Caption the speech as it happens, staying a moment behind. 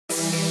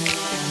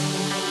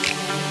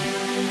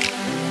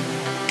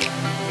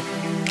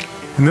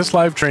In this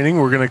live training,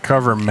 we're going to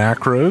cover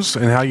macros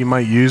and how you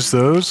might use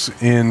those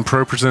in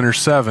ProPresenter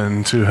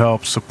 7 to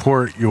help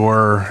support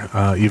your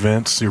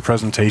events, your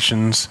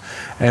presentations,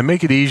 and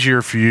make it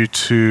easier for you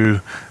to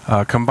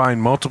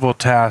combine multiple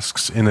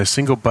tasks in a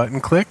single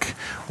button click,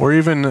 or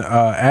even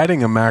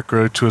adding a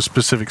macro to a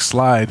specific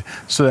slide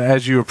so that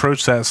as you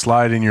approach that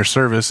slide in your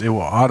service, it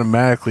will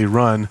automatically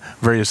run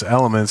various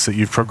elements that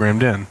you've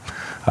programmed in.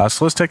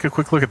 So let's take a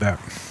quick look at that.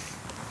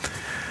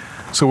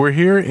 So we're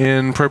here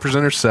in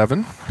ProPresenter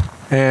 7.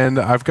 And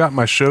I've got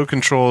my show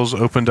controls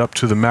opened up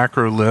to the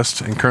macro list,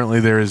 and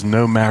currently there is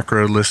no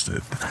macro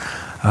listed.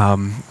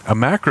 A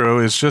macro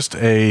is just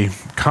a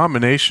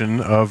combination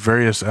of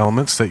various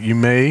elements that you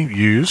may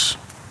use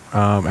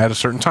at a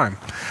certain time.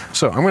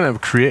 So I'm going to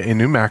create a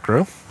new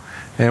macro,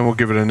 and we'll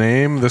give it a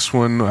name. This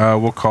one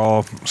we'll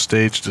call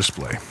Stage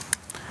Display.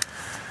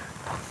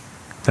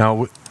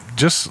 Now,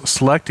 just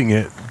selecting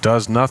it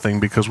does nothing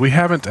because we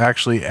haven't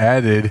actually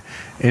added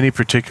any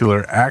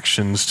particular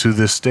actions to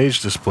this stage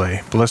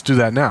display. But let's do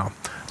that now.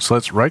 So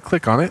let's right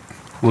click on it.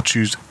 We'll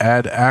choose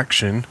Add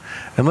Action.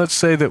 And let's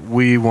say that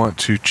we want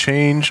to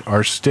change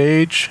our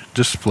stage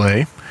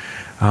display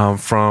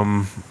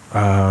from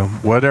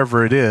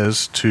whatever it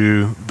is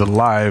to the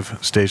live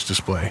stage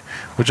display,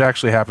 which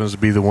actually happens to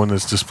be the one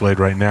that's displayed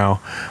right now.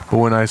 But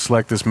when I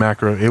select this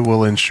macro, it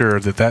will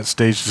ensure that that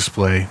stage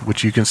display,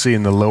 which you can see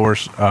in the lower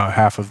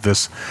half of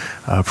this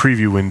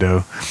preview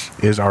window,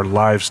 is our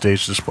live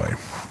stage display.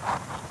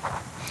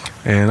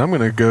 And I'm going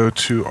to go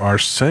to our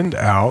send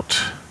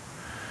out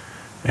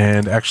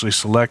and actually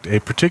select a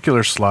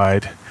particular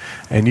slide,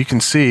 and you can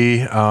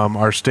see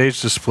our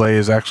stage display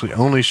is actually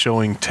only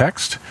showing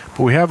text,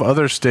 but we have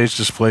other stage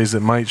displays that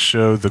might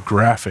show the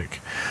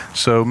graphic.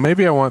 So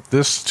maybe I want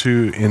this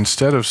to,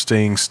 instead of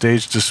staying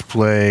stage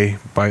display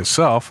by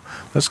itself,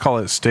 let's call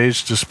it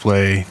stage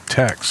display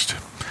text.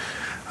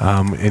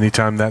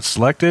 Anytime that's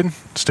selected,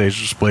 stage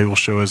display will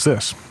show as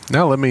this.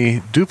 Now let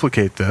me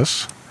duplicate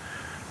this.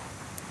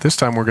 This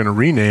time we're going to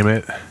rename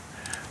it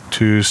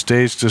to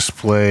stage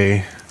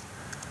display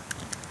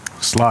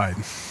slide.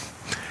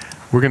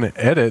 We're going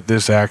to edit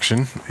this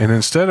action, and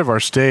instead of our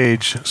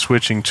stage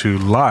switching to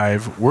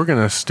live, we're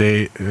going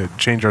to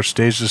change our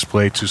stage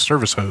display to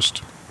service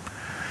host.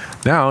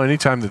 Now,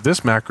 anytime that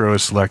this macro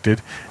is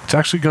selected, it's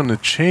actually going to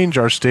change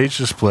our stage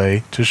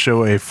display to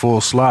show a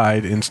full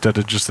slide instead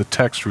of just the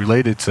text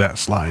related to that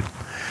slide.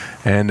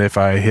 And if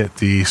I hit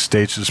the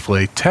stage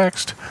display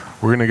text,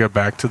 we're going to go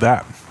back to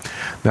that.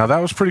 Now that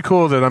was pretty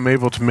cool that I'm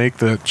able to make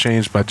the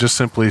change by just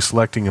simply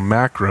selecting a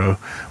macro,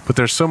 but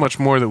there's so much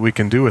more that we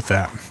can do with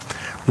that.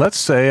 Let's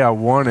say I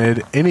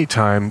wanted,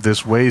 anytime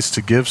this ways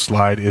to give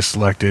slide is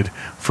selected,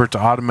 for it to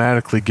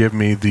automatically give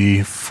me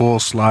the full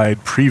slide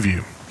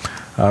preview.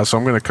 So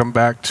I'm going to come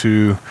back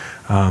to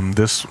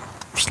this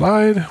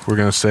slide. We're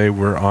going to say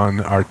we're on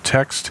our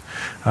text,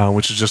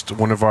 which is just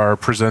one of our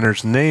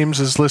presenters' names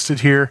is listed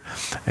here,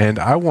 and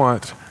I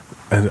want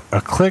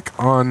a click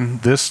on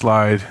this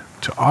slide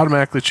to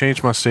automatically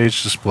change my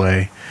stage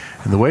display.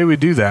 And the way we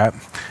do that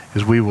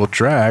is we will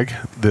drag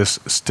this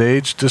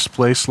stage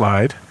display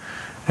slide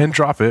and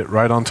drop it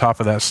right on top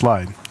of that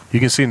slide. You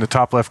can see in the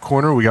top left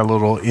corner we got a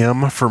little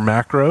M for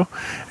macro,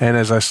 and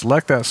as I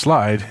select that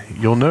slide,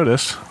 you'll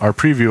notice our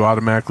preview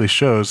automatically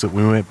shows that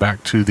we went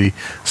back to the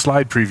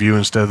slide preview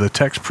instead of the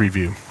text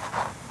preview.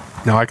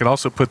 Now I could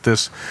also put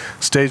this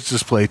stage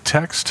display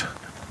text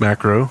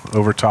macro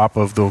over top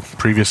of the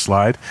previous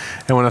slide,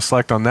 and when I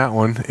select on that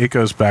one, it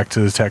goes back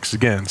to the text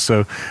again.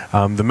 So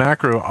the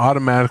macro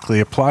automatically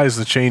applies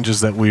the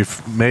changes that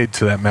we've made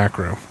to that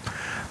macro.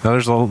 Now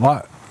there's a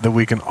lot that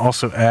we can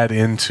also add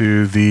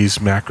into these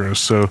macros.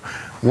 So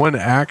one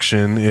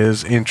action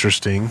is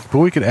interesting, but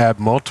we could add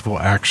multiple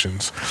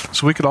actions.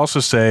 So we could also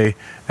say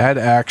add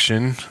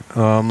action,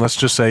 let's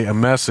just say a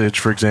message,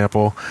 for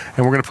example,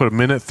 and we're going to put a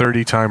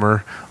 1:30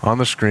 timer on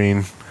the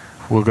screen.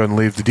 We'll go ahead and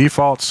leave the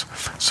defaults.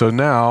 So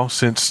now,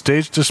 since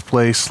stage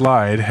display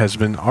slide has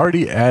been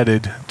already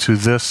added to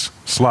this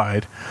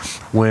slide,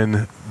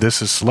 when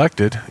this is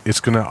selected, it's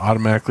going to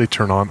automatically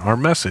turn on our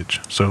message.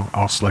 So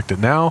I'll select it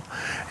now,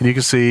 and you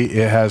can see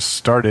it has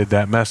started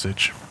that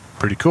message.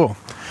 Pretty cool.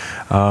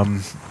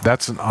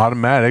 That's an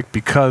automatic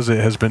because it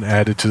has been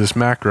added to this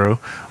macro.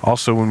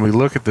 Also, when we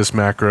look at this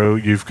macro,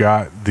 you've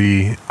got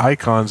the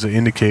icons that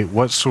indicate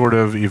what sort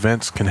of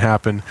events can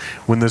happen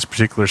when this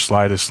particular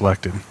slide is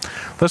selected.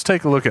 Let's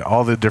take a look at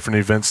all the different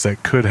events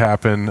that could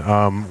happen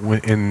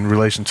in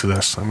relation to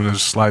this. I'm going to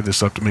slide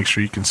this up to make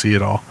sure you can see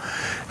it all.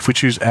 If we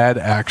choose Add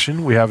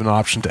Action, we have an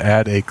option to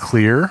add a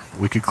clear.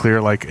 We could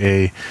clear like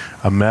a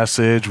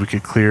message. We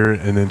could clear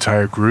an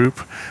entire group,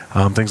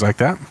 things like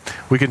that.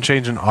 We can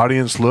change an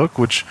audience look,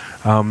 which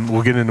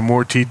we'll get into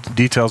more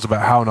details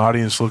about how an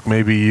audience look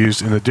may be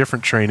used in a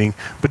different training,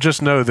 but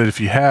just know that if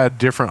you had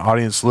different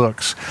audience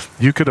looks,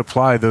 you could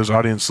apply those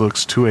audience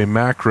looks to a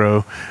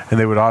macro and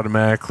they would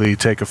automatically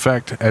take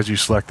effect as you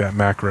select that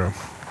macro.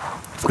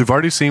 We've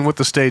already seen what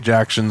the stage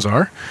actions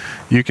are.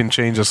 You can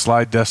change a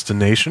slide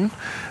destination.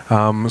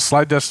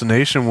 Slide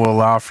destination will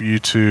allow for you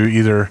to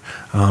either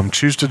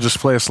choose to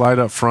display a slide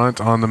up front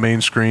on the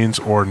main screens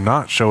or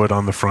not show it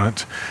on the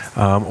front.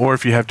 Or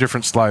if you have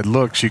different slide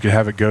looks, you could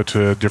have it go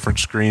to different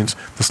screens.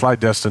 The slide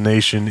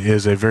destination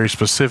is a very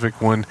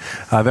specific one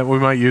that we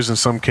might use in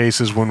some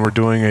cases when we're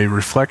doing a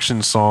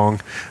reflection song,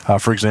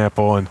 for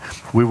example, and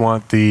we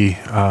want the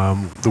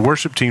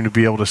worship team to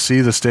be able to see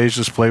the stage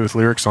display with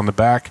lyrics on the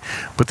back,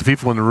 but the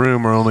people in the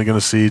room are only going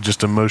to see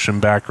just a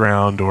motion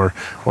background or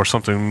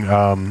something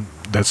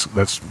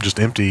that's just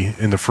empty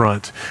in the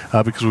front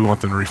because we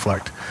want them to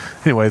reflect.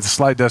 Anyway, the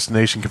slide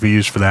destination can be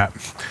used for that.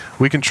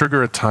 We can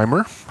trigger a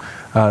timer.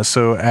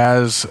 So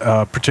as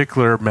a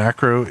particular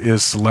macro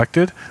is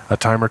selected, a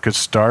timer could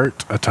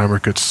start, a timer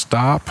could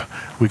stop.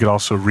 We could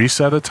also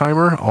reset a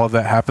timer. All of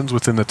that happens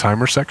within the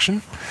timer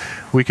section.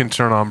 We can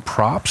turn on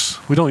props.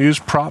 We don't use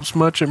props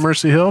much at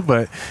Mercy Hill,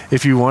 but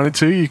if you wanted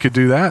to, you could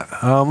do that.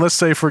 Let's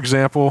say, for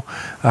example,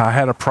 I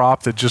had a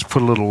prop that just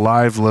put a little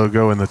live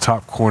logo in the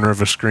top corner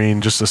of a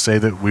screen just to say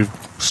that we've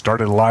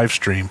started a live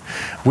stream.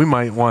 We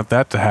might want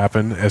that to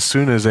happen as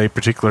soon as a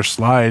particular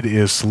slide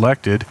is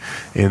selected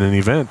in an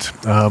event.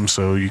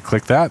 So you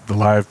click that, the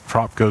live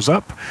prop goes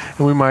up,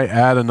 and we might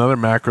add another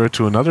macro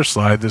to another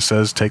slide that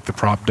says take the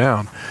prop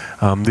down.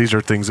 These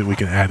are things that we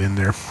can add in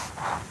there.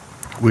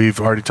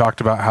 We've already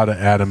talked about how to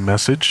add a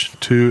message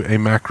to a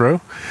macro.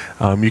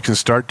 You can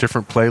start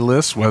different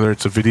playlists, whether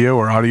it's a video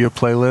or audio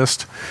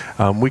playlist.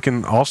 We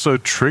can also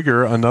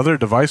trigger another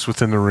device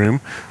within the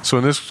room. So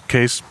in this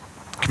case,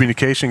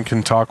 communication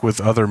can talk with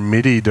other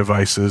MIDI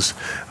devices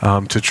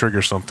to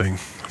trigger something.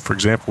 For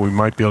example, we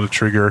might be able to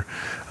trigger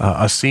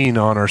a scene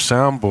on our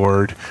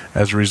soundboard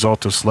as a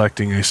result of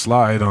selecting a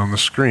slide on the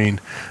screen.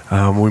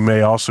 We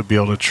may also be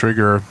able to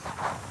trigger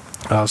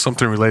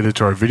something related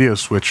to our video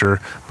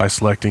switcher by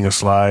selecting a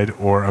slide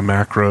or a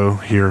macro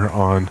here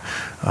on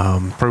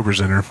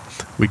ProPresenter.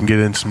 We can get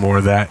into more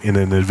of that in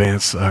an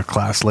advanced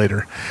class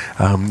later.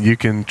 You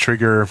can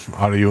trigger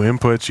audio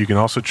inputs. You can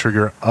also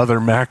trigger other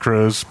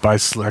macros by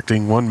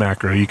selecting one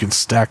macro. You can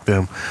stack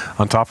them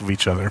on top of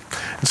each other.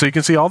 And so you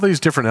can see all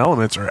these different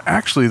elements are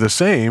actually the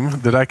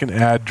same that I can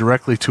add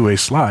directly to a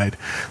slide.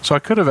 So I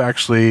could have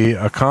actually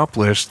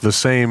accomplished the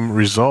same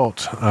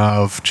result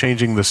of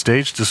changing the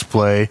stage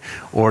display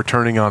or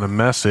turning on a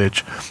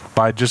message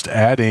by just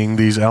adding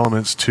these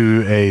elements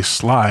to a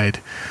slide.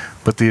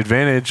 But the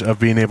advantage of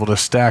being able to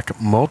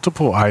stack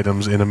multiple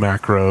items in a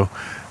macro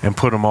and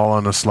put them all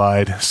on a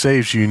slide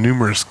saves you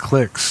numerous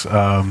clicks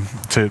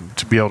to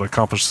be able to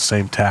accomplish the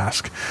same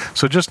task.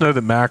 So just know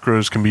that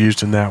macros can be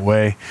used in that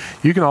way.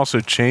 You can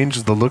also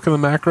change the look of the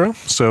macro,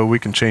 so we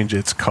can change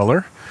its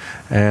color.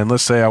 And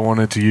let's say I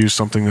wanted to use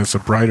something that's a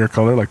brighter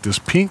color like this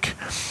pink.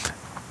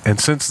 And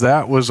since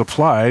that was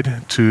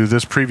applied to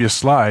this previous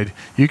slide,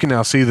 you can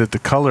now see that the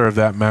color of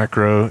that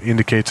macro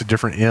indicates a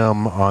different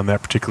M on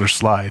that particular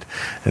slide.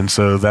 And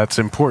so that's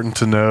important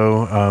to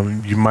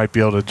know. You might be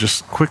able to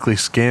just quickly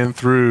scan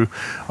through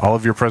all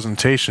of your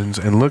presentations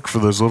and look for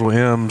those little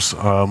M's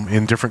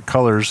in different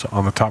colors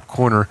on the top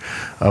corner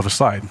of a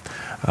slide.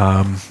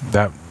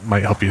 That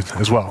might help you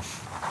as well.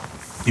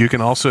 You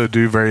can also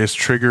do various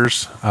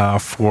triggers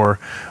for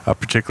a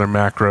particular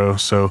macro.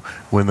 So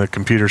when the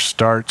computer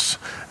starts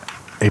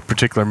a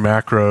particular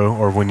macro,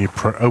 or when you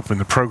open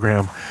the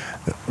program,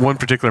 one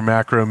particular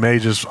macro may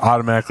just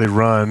automatically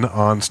run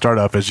on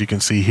startup, as you can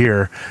see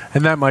here,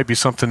 and that might be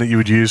something that you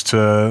would use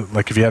to,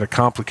 like if you had a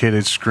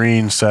complicated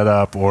screen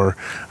setup or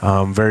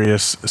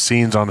various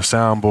scenes on a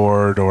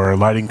soundboard or a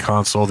lighting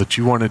console that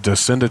you wanted to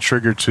send a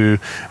trigger to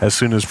as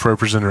soon as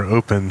ProPresenter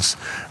opens.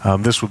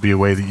 This would be a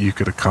way that you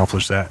could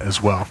accomplish that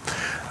as well.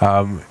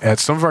 At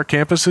some of our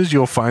campuses,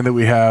 you'll find that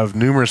we have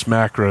numerous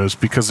macros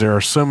because there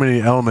are so many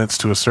elements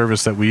to a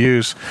service that we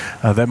use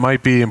that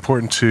might be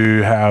important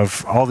to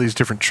have all these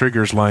different triggers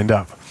lined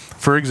up.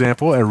 For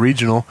example, at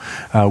Regional,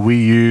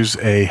 we use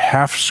a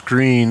half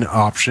screen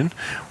option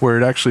where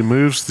it actually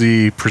moves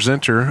the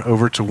presenter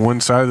over to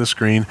one side of the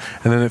screen,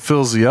 and then it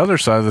fills the other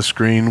side of the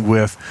screen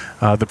with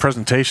the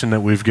presentation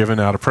that we've given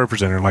out of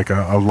ProPresenter, like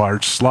a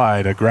large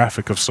slide, a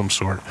graphic of some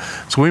sort.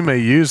 So we may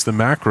use the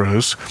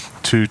macros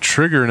to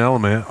trigger an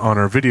element on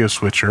our video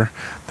switcher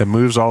that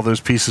moves all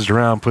those pieces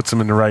around, puts them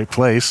in the right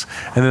place,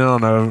 and then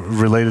on a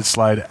related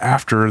slide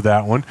after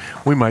that one,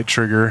 we might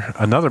trigger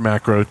another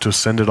macro to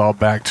send it all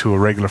back to a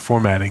regular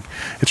formatting.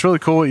 It's really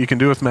cool what you can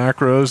do with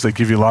macros. They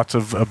give you lots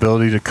of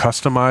ability to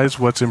customize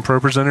what's in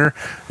ProPresenter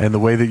and the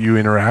way that you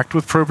interact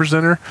with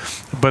ProPresenter,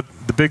 but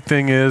the big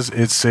thing is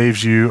it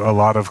saves you a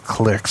lot of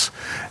clicks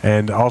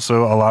and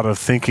also a lot of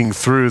thinking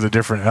through the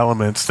different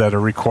elements that are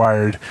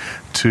required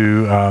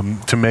to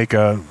make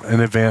an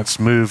advanced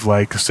move,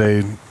 like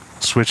say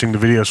switching the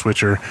video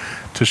switcher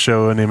to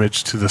show an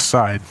image to the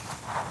side.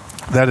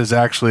 that is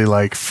actually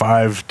like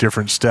 5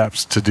 different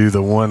steps to do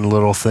the one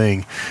little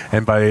thing.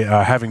 And by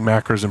having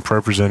macros in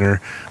ProPresenter,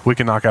 we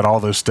can knock out all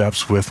those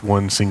steps with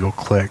one single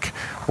click,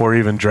 or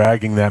even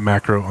dragging that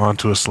macro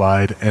onto a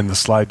slide, and the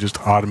slide just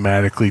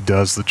automatically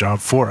does the job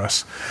for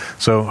us.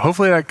 So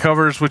hopefully that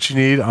covers what you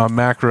need on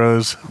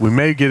macros. We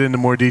may get into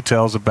more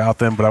details about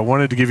them, but I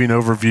wanted to give you an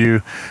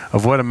overview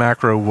of what a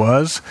macro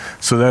was,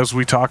 so that as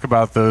we talk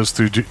about those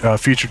through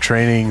future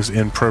trainings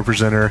in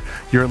ProPresenter,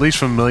 you're at least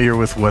familiar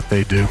with what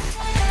they do.